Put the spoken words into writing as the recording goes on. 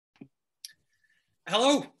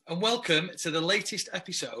Hello and welcome to the latest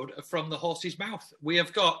episode of From the Horse's Mouth. We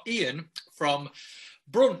have got Ian from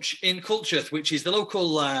Brunch in Culcheth, which is the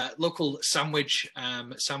local sandwich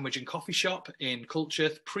and coffee shop in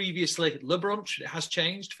Culcheth. Previously, Le Brunch. It has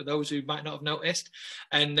changed for those who might not have noticed.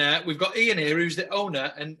 And we've got Ian here, who's the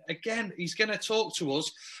owner. And again, he's going to talk to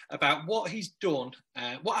us about what he's done,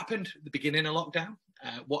 what happened at the beginning of lockdown,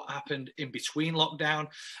 what happened in between lockdown,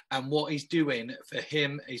 and what he's doing for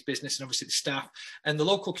him, his business, and obviously the staff and the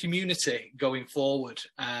local community going forward,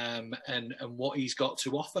 and what he's got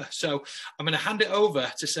to offer. So I'm going to hand it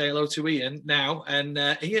over to say hello to Ian now. And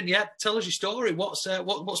Ian, tell us your story. What's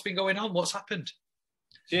been going on? What's happened?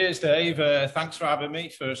 Cheers, Dave. Thanks for having me,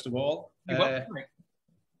 first of all. You're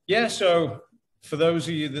welcome. So for those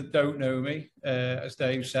of you that don't know me, as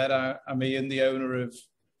Dave said, I'm Ian, the owner of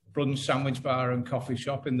Brunch Sandwich Bar and Coffee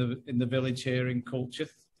Shop in the village here in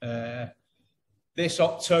Culcheth. This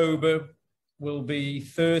October will be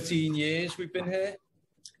 13 years we've been here.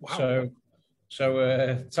 Wow.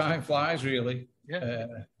 So time flies, really. Yeah.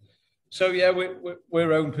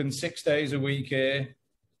 We're open 6 days a week here,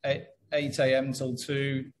 8 a.m. till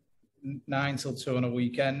 2, 9 till 2 on a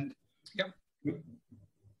weekend. Yep.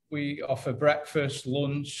 We offer breakfast,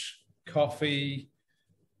 lunch, coffee,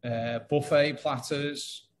 buffet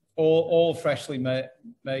platters, all freshly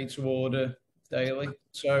made to order daily.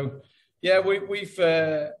 So yeah, we've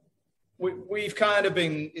kind of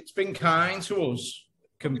it's been kind to us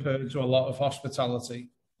compared to a lot of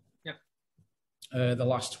hospitality. Yeah. The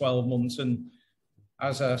last 12 months. And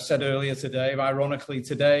as I said earlier today, ironically,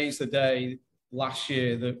 today's the day last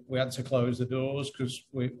year that we had to close the doors because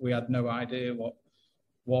we had no idea what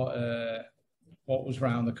was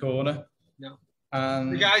round the corner. No.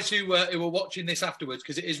 The guys who were watching this afterwards,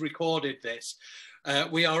 because it is recorded this,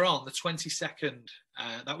 we are on the 22nd.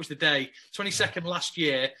 That was the day. 22nd last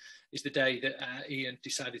year is the day that Ian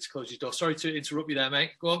decided to close his door. Sorry to interrupt you there,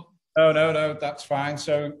 mate. Go on. Oh, no, that's fine.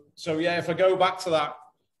 So yeah, if I go back to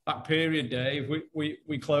that period, Dave,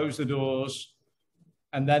 we closed the doors.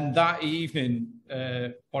 And then that evening,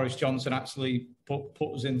 Boris Johnson actually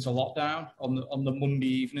put us into lockdown on the Monday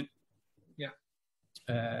evening.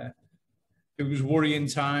 Yeah. It was worrying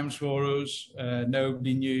times for us.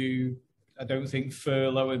 Nobody knew. I don't think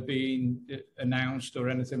furlough had been announced or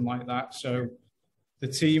anything like that. So the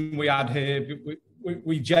team we had here,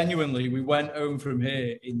 we genuinely went home from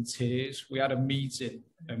here in tears. We had a meeting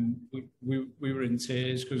and we were in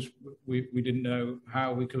tears because we didn't know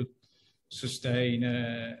how we could sustain.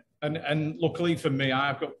 And luckily for me,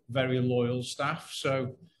 I've got very loyal staff.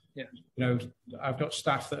 So, yeah, I've got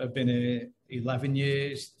staff that have been here 11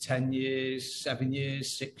 years, 10 years, 7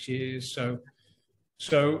 years, 6 years.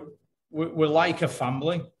 So we're like a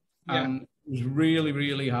family. Yeah. And it was really,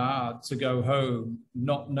 really hard to go home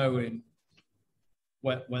not knowing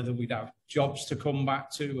whether we'd have jobs to come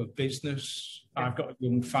back to, a business. Yeah. I've got a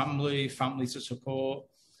young family to support.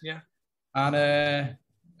 Yeah. And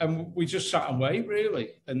we just sat and wait, really.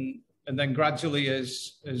 And then gradually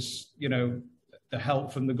as the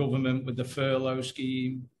help from the government with the furlough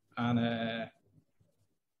scheme and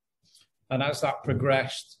as that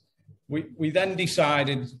progressed, we then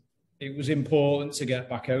decided it was important to get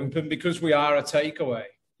back open because we are a takeaway.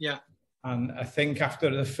 Yeah. And I think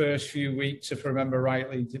after the first few weeks, if I remember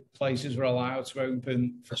rightly, places were allowed to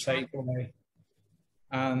open for takeaway.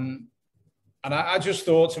 And I just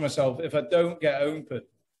thought to myself, if I don't get open,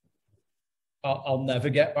 I'll never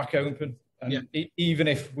get back open. And even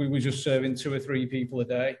if we were just serving 2 or 3 people a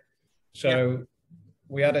day. So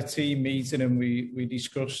we had a team meeting and we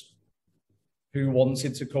discussed who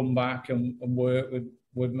wanted to come back and work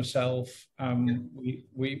with myself.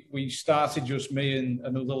 We started just me and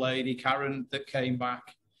another lady, Karen, that came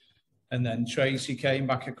back. And then Tracy came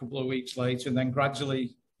back a couple of weeks later. And then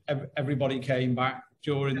gradually everybody came back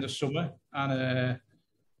during the summer. And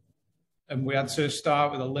we had to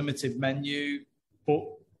start with a limited menu. But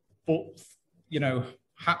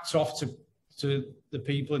hats off to the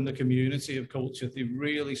people in the community of Culcheth. They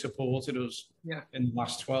really supported us in the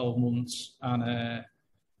last 12 months. And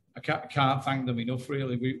I can't thank them enough,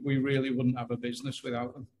 really. We really wouldn't have a business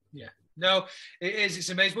without them. Yeah. No, it is. It's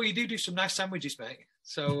amazing. Well, you do some nice sandwiches, mate.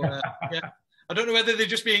 So, yeah. I don't know whether they're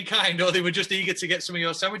just being kind or they were just eager to get some of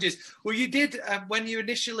your sandwiches. Well, you did when the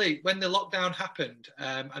lockdown happened.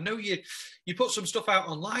 I know you put some stuff out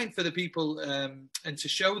online for the people and to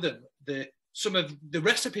show them some of the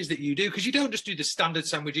recipes that you do, because you don't just do the standard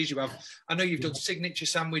sandwiches. I know you've done signature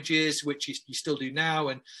sandwiches, which you still do now.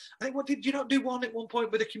 And I think, did you not do one at one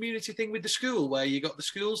point with a community thing with the school where you got the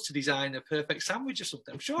schools to design a perfect sandwich or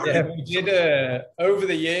something? I'm sure. Yeah, we did. Over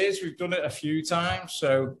the years, we've done it a few times.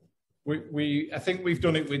 So I think we've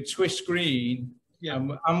done it with Twist Green,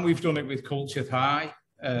 and we've done it with Culcheth High,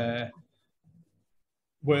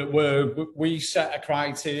 where we set a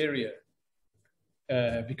criteria.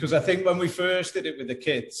 Because I think when we first did it with the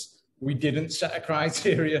kids, we didn't set a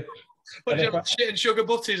criteria. What, did you have shit and sugar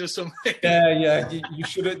butties or something? Yeah, you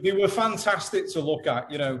should have. They were fantastic to look at,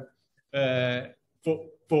 you know.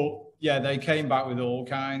 But yeah, they came back with all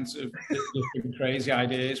kinds of different crazy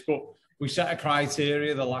ideas. But we set a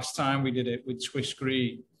criteria the last time we did it with Twist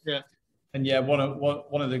Green. Yeah. And yeah, one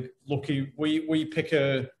of the lucky, we pick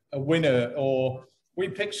a winner, or we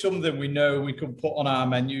pick something we know we could put on our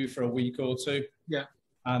menu for a week or two. Yeah.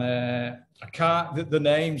 And I can't, the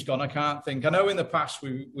name's gone, I can't think. I know in the past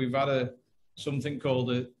we've had something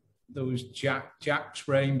called there was Jack's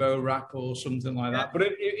Rainbow Wrap or something like that. But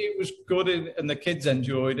it was good, and the kids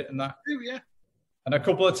enjoyed it and that. Oh, yeah. And a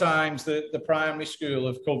couple of times the primary school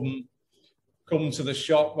have come to the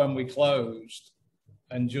shop when we closed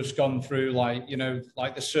and just gone through, like, you know,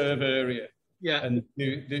 like the serve area. Yeah. And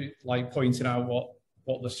do like pointing out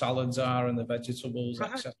what the salads are and the vegetables,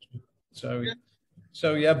 etc.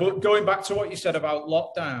 So yeah, but going back to what you said about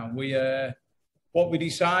lockdown, what we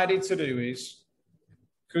decided to do is,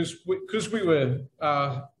 because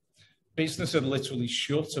our business had literally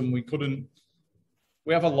shut and we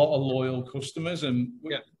have a lot of loyal customers, and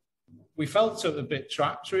we felt a bit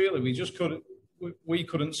trapped, really. We just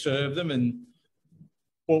couldn't serve them,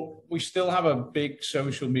 but we still have a big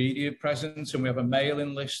social media presence, and we have a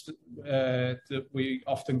mailing list that we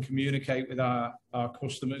often communicate with our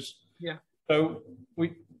customers. Yeah. So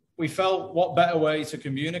we felt, what better way to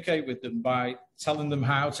communicate with them by telling them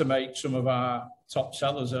how to make some of our top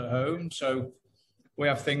sellers at home. So we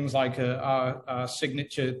have things like our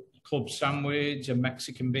signature club sandwich, a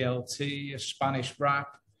Mexican BLT, a Spanish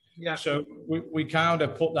wrap. Yeah. So we kind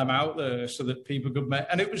of put them out there so that people could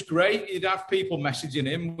and it was great. You'd have people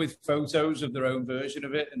messaging in with photos of their own version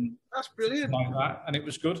of it, and that's brilliant. Like that, and it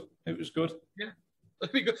was good. It was good. Yeah.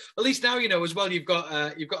 At least now you know as well. You've got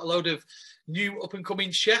a load of new up and coming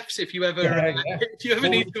chefs. If you ever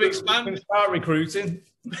need to expand, we can start recruiting.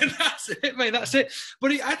 That's it, mate. That's it.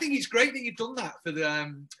 But I think it's great that you've done that for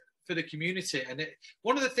the community. And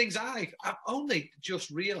one of the things I've only just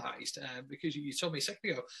realised, because you told me a second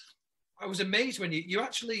ago, I was amazed when you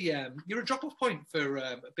actually you're a drop-off point for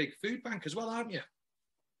a big food bank as well, aren't you?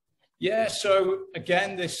 Yeah. So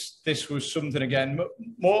again, this was something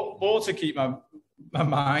more to keep my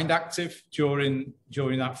mind active during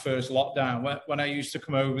that first lockdown, when I used to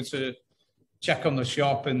come over to check on the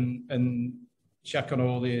shop and check on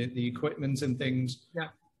all the equipment and things. Yeah.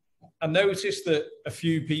 I noticed that a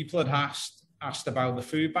few people had asked about the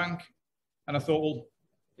food bank, and I thought, well,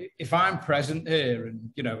 if I'm present here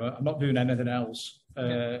and, you know, I'm not doing anything else,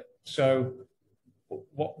 so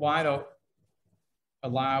why not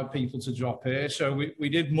allow people to drop here? So we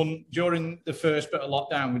did during the first bit of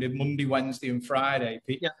lockdown, we did Monday, Wednesday and Friday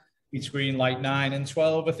between like 9 and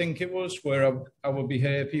 12, I think it was, where I would be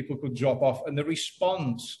here, people could drop off, and the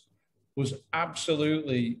response was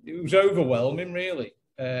it was overwhelming, really.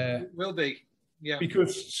 It will be, yeah.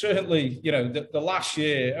 Because certainly, you know, the last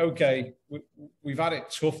year, okay, we've had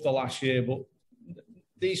it tough the last year, but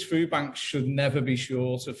these food banks should never be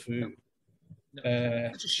short of food. No.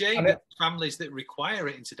 It's a shame that families that require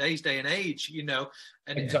it in today's day and age, you know,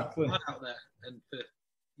 and exactly out there. And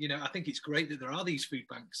you know, I think it's great that there are these food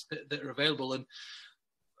banks that are available, and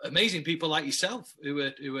amazing people like yourself who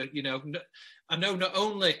are, you know, I know not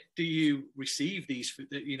only do you receive these,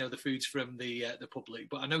 you know, the foods from the public,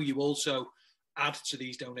 but I know you also add to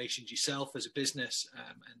these donations yourself as a business,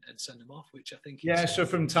 and send them off, which I think so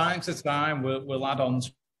from time to time we'll add on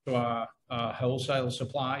to our wholesale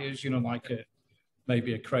suppliers, you know, like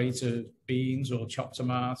maybe a crate of beans or chopped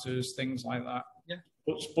tomatoes, things like that. Yeah.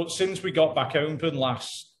 But since we got back open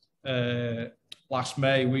last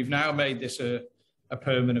May, we've now made this a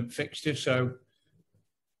permanent fixture. So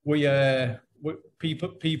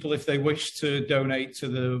people, if they wish to donate to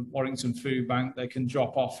the Warrington Food Bank, they can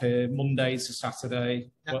drop off here Monday to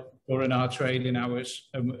Saturday during our trading hours,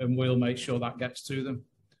 and we'll make sure that gets to them.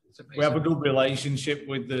 We have a good relationship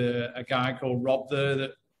with a guy called Rob there,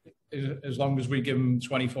 that as long as we give them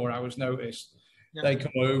 24 hours notice, they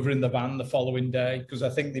come over in the van the following day, because I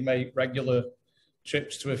think they make regular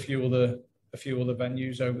trips to a few other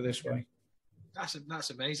venues over this way. That's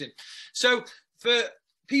amazing. So for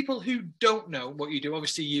people who don't know what you do,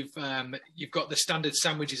 obviously you've got the standard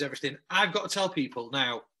sandwiches, everything. I've got to tell people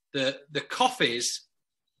now that the coffees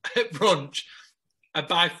at Brunch are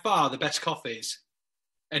by far the best coffees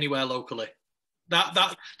anywhere locally.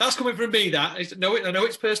 That's coming from me. I know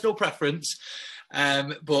it's personal preference.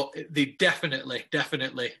 but they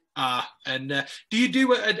definitely are. And do you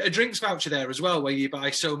do a drinks voucher there as well, where you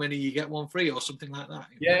buy so many you get one free or something like that?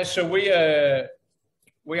 Yeah, so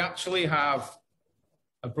we actually have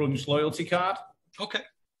a Brunch loyalty card. Okay.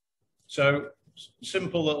 So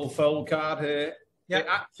simple little fold card here. Yeah. It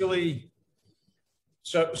actually,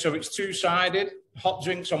 so it's two-sided, hot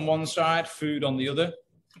drinks on one side, food on the other.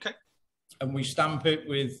 Okay. And we stamp it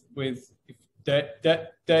with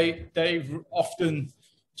Dave often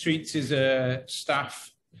treats his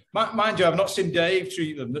staff. Mind you, I've not seen Dave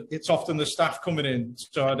treat them. It's often the staff coming in.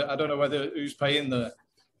 So I don't know whether who's paying there.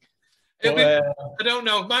 I don't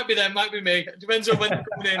know. Might be them, might be me. It depends on when they're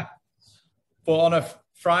coming in. But on a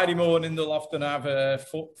Friday morning, they'll often have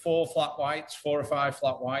 4 flat whites, 4 or 5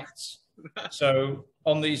 flat whites. So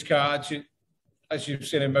on these cards, as you've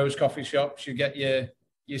seen in most coffee shops, you get your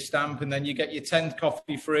stamp and then you get your 10th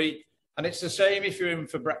coffee free. And it's the same if you're in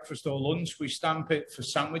for breakfast or lunch. We stamp it for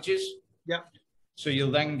sandwiches. Yeah. So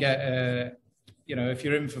you'll then get, if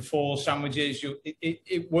you're in for 4 sandwiches,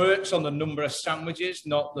 it works on the number of sandwiches,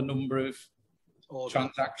 not the number of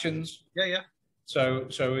transactions. Yeah. So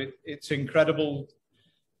it's incredible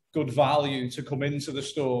good value to come into the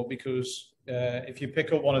store because if you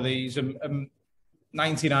pick up one of these,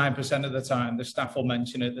 99% of the time the staff will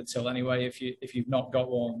mention it at the till anyway. If you've not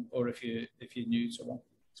got one or if you're new to one.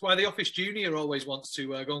 That's why the office junior always wants to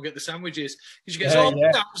go and get the sandwiches because you get all the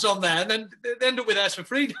stamps on there, and then they end up with theirs for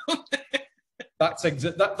free, don't they? That's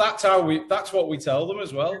what we tell them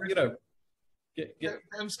as well.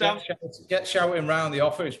 Get shouting around the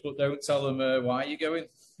office, but don't tell them why you're going.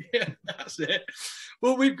 Yeah, that's it.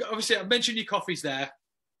 Well, I've mentioned your coffees there.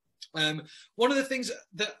 One of the things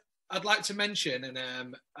that I'd like to mention, and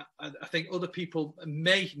I think other people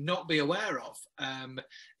may not be aware of,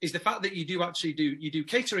 is the fact that you do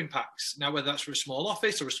catering packs. Now, whether that's for a small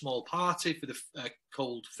office or a small party for the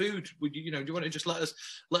cold food, do you want to just let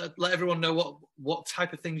everyone know what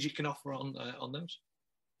type of things you can offer on those?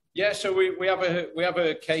 Yeah, so we have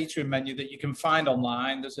a catering menu that you can find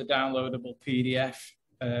online. There's a downloadable PDF,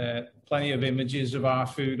 plenty of images of our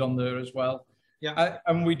food on there as well. Yeah,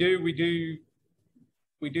 and we do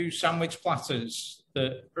sandwich platters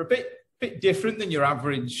that are a bit different than your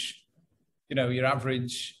average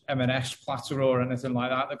M&S platter or anything like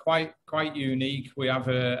that. They're quite unique. We have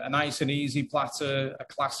a nice and easy platter, a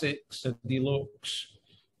classics, a deluxe,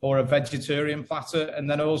 or a vegetarian platter, and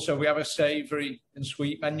then also we have a savoury and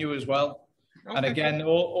sweet menu as well. Okay. And again,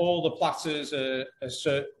 all the platters are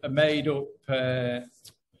made up for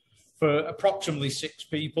approximately 6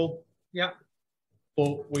 people. Yeah.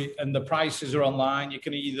 But the prices are online. You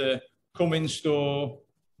can either come in store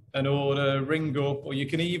and order, ring up, or you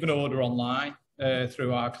can even order online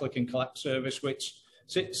through our click and collect service, which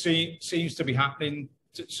seems to be happening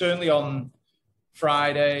certainly on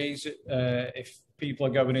Fridays. If people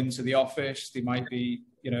are going into the office, they might be,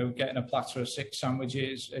 getting a platter of 6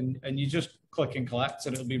 sandwiches, and you just click and collect,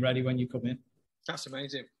 and it'll be ready when you come in. That's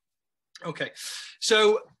amazing. Okay,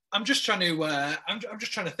 so I'm just trying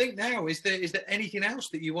to think now. Is there anything else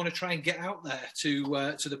that you want to try and get out there to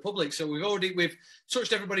the public? So we've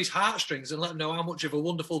touched everybody's heartstrings and let them know how much of a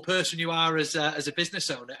wonderful person you are as a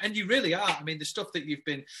business owner, and you really are. I mean, the stuff that you've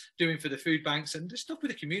been doing for the food banks and the stuff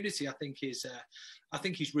with the community, I think is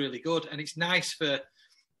really good, and it's nice for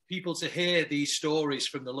people to hear these stories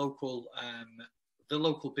from the local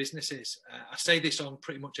businesses. I say this on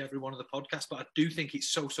pretty much every one of the podcasts, but I do think it's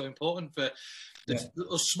so important for the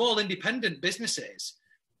small independent businesses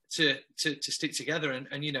to stick together. And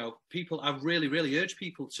people, I really urge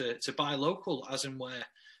people to buy local as and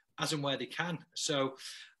where they can. So,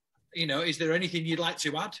 is there anything you'd like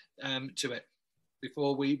to add to it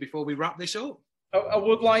before we wrap this up? I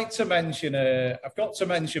would like to mention, I've got to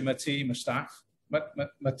mention my team of staff.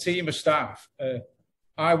 My team of staff,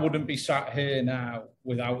 I wouldn't be sat here now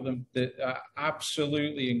without them. They're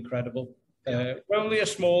absolutely incredible. We're only a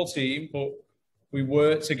small team, but we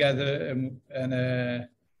work together, and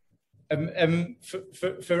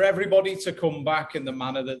for everybody to come back in the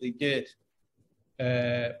manner that they did,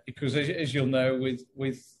 because as you'll know,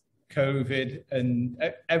 with COVID, and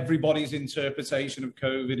everybody's interpretation of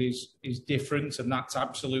COVID is different, and that's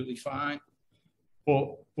absolutely fine.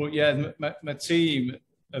 But yeah, my team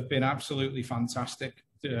have been absolutely fantastic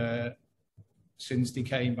since they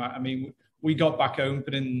came back. I mean, we got back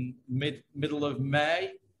open in middle of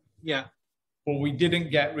May. Yeah. But we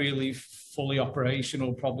didn't get really fully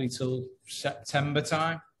operational probably till September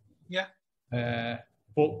time. Yeah.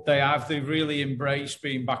 But they've really embraced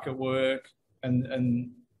being back at work,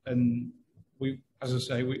 and we, as I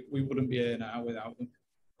say, we wouldn't be here now without them.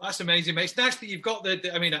 That's amazing, mate. It's nice that you've got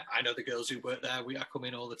I mean, I know the girls who work there. I come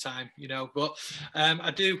in all the time, you know. But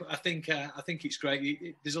I think it's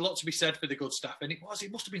great. There's a lot to be said for the good staff, and it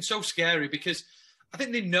must have been so scary because I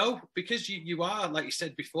think they know, because you are, like you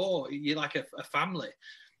said before, you're like a family.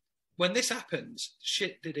 When this happens,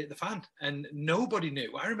 shit did hit the fan, and nobody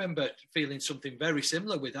knew. I remember feeling something very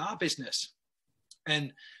similar with our business,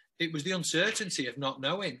 and it was the uncertainty of not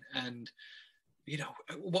knowing. And you know,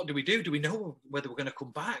 what do we do? Do we know whether we're going to come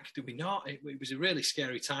back? Do we not? It was a really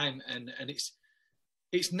scary time, and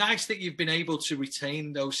it's nice that you've been able to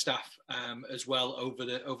retain those staff as well over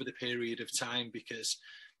the period of time, because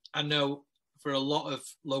I know for a lot of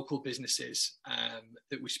local businesses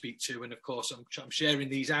that we speak to, and of course I'm sharing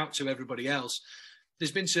these out to everybody else,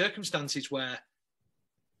 there's been circumstances where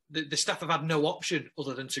the staff have had no option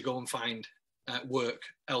other than to go and find work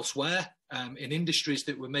elsewhere in industries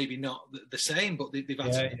that were maybe not the same, but they've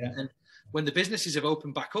had to. And when the businesses have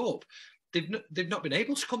opened back up, they've not been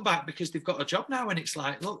able to come back because they've got a job now, and it's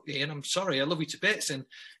like, look, Ian, I'm sorry, I love you to bits, and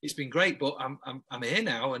it's been great, but I'm here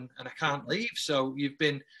now, and I can't leave. So you've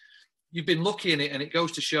been lucky in it, and it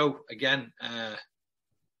goes to show again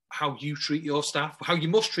how you treat your staff, how you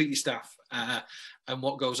must treat your staff, and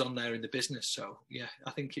what goes on there in the business. So yeah,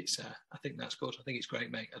 I think that's good. I think it's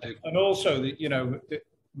great, mate. I do. And also, you know,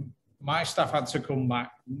 my staff had to come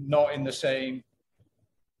back not in the same.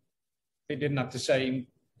 They didn't have the same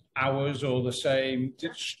hours or the same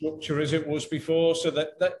structure as it was before. So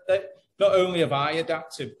that not only have I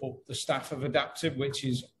adapted, but the staff have adapted, which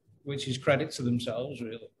is credit to themselves,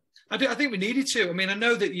 really. I think we needed to. I mean, I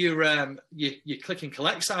know that your click and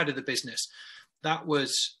collect side of the business, it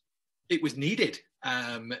was needed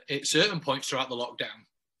at certain points throughout the lockdown.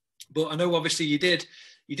 But I know obviously you did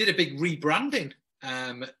a big rebranding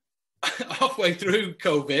halfway through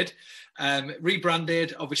COVID.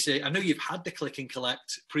 Rebranded, obviously. I know you've had the click and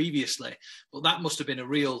collect previously, but that must have been a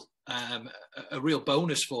real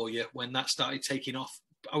bonus for you when that started taking off.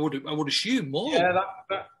 I would assume more. Yeah,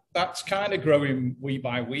 that's kind of growing week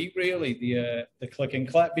by week, really, the click and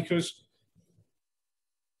collect, because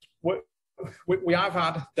we have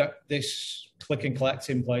had this click and collect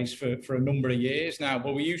in place for a number of years now,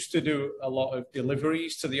 but we used to do a lot of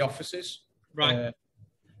deliveries to the offices. Right.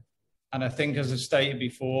 And I think, as I stated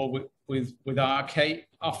before, with our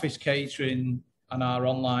office catering and our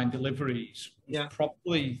online deliveries,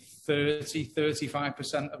 probably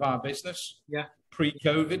 35% of our business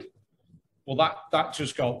pre-COVID. Well, that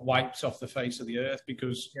just got wiped off the face of the earth,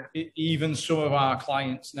 because even some of our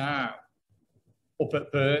clients now, up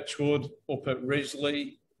at Birchwood, up at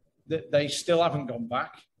Risley, they still haven't gone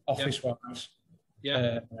back office-wise.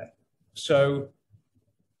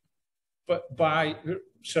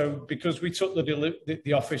 Because we took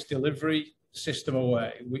the office delivery system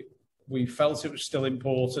away, we felt it was still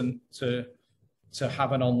important to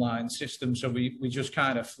have an online system. So we just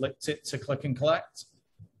kind of flipped it to click and collect.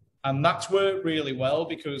 And that's worked really well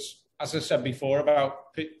because, as I said before,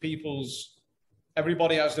 about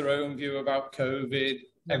everybody has their own view about COVID.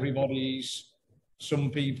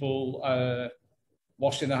 Some people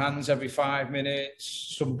washing their hands every 5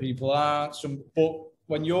 minutes. Some people aren't. But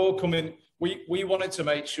when you're coming, we wanted to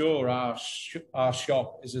make sure our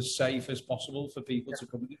shop is as safe as possible for people to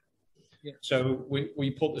come in. Yeah. So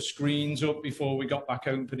we put the screens up before we got back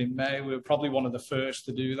open in May. We were probably one of the first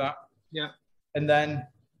to do that. Yeah. And then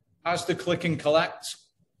as the click and collect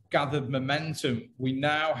gathered momentum, we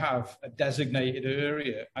now have a designated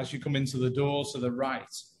area as you come into the door to the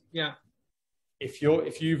right. Yeah. If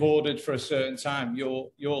you've ordered for a certain time,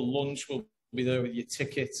 your lunch will be there with your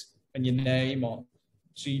ticket and your name on.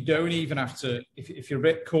 So you don't even have to, if you're a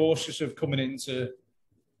bit cautious of coming into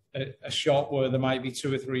a shop where there might be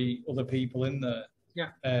 2 or 3 other people in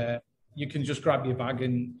there, you can just grab your bag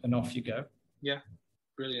and off you go. Yeah.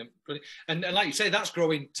 Brilliant. And like you say, that's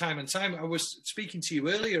growing time and time. I was speaking to you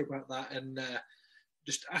earlier about that and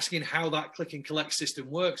just asking how that click and collect system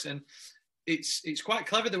works. And it's quite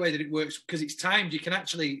clever the way that it works because it's timed. You can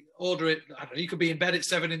actually order it. I don't know, you could be in bed at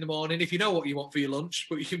 7 in the morning if you know what you want for your lunch,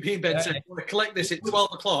 but you can be in bed saying, I want to collect this at 12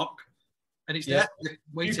 o'clop. And it's there.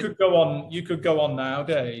 You could go on now,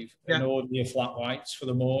 Dave, and order your flat whites for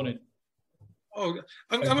the morning. Oh,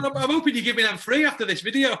 I'm hoping you give me them free after this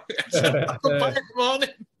video. I'll come back in the morning.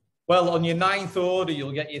 Well, on your 9th order,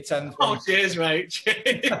 you'll get your 10th. Oh, cheers, mate.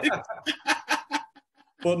 Cheers.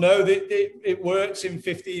 But no, it works in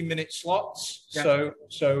 15-minute slots. Yeah.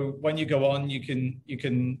 So when you go on, you can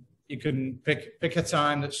pick a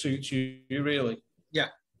time that suits you really. Yeah.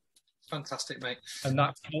 Fantastic, mate. And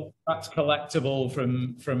that's collectible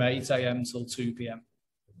from 8 a.m. till 2 p.m.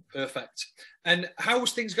 Perfect. And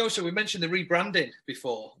how's things go? So we mentioned the rebranding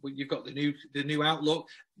before. You've got the new outlook.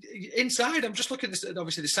 Inside, I'm just looking at this,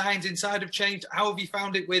 obviously the signs inside have changed. How have you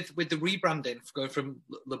found it with the rebranding, going from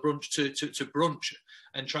Le Brunch to Brunch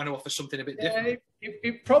and trying to offer something a bit different?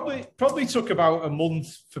 It probably took about a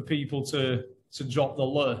month for people to drop the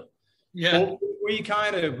Le. Yeah. But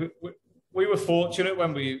we were fortunate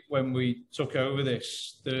when we took over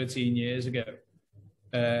this 13 years ago.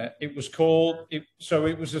 It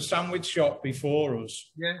was a sandwich shop before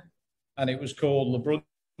us. Yeah. And it was called Le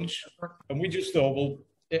Brunch. And we just thought, well,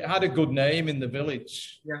 it had a good name in the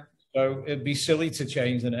village. Yeah. So it'd be silly to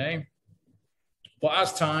change the name. But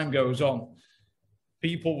as time goes on,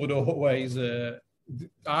 people would always,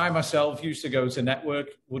 I myself used to go to a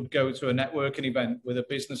networking event with a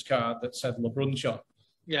business card that said Le Brunch on.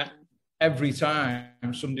 Yeah. Every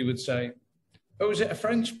time somebody would say, oh, is it a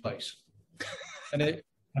French place? And it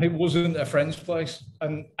wasn't a French place.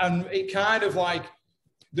 And it kind of like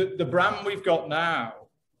the brand we've got now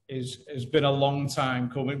has been a long time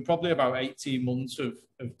coming, probably about 18 months of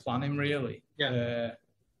planning, really. Yeah.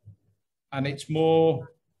 And it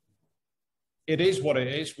is what it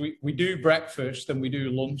is. We do breakfast and we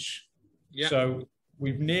do lunch. Yeah. So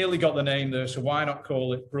we've nearly got the name there. So why not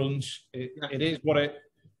call it Brunch? It is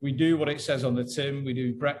we do what it says on the tin. We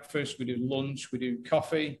do breakfast, we do lunch, we do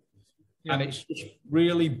coffee. Yeah. And it's just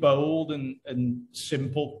really bold and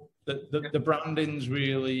simple. The branding's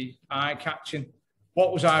really eye-catching.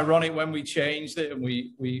 What was ironic when we changed it and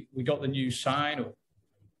we got the new sign up,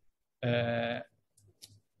 the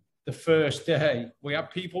first day, we had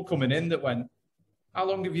people coming in that went, how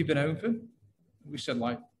long have you been open? We said,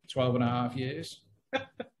 like, 12 and a half years.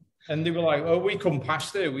 And they were like, oh, we come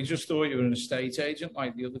past there. We just thought you were an estate agent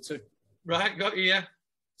like the other two. Right, got you, yeah.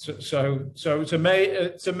 So it's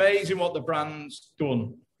amazing what the brand's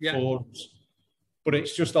done for us, but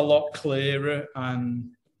it's just a lot clearer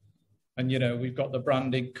and we've got the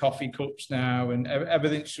branded coffee cups now and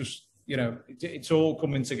everything's just it's all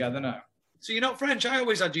coming together now. So you're not French? I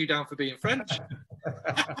always had you down for being French.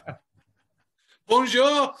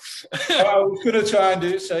 Bonjour. I was going to try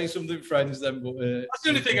and say something French then, but that's the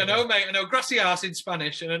only thing I know, mate. I know gracias in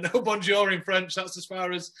Spanish and I know bonjour in French. That's as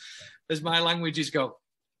far as my languages go.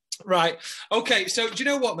 Right. Okay. So do you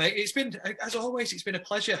know what, mate? It's been, as always, it's been a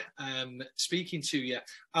pleasure speaking to you.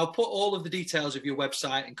 I'll put all of the details of your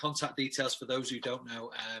website and contact details for those who don't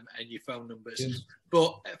know and your phone numbers. Yes.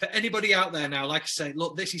 But for anybody out there now, like I say,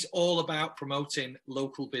 look, this is all about promoting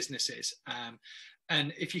local businesses.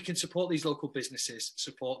 And if you can support these local businesses,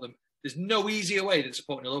 support them. There's no easier way than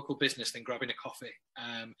supporting a local business than grabbing a coffee.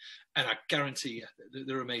 And I guarantee you,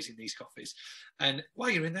 they're amazing, these coffees. And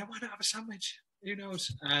while you're in there, why not have a sandwich? Who knows?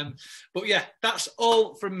 But yeah, that's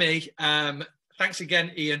all from me. Thanks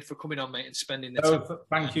again, Ian, for coming on, mate, and spending the time.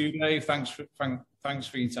 Thank you, Dave. Thanks for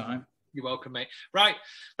your time. You're welcome, mate. Right,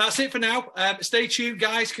 that's it for now. Stay tuned,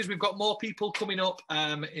 guys, because we've got more people coming up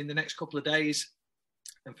in the next couple of days.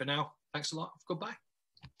 And for now, thanks a lot. Goodbye.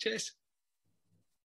 Cheers.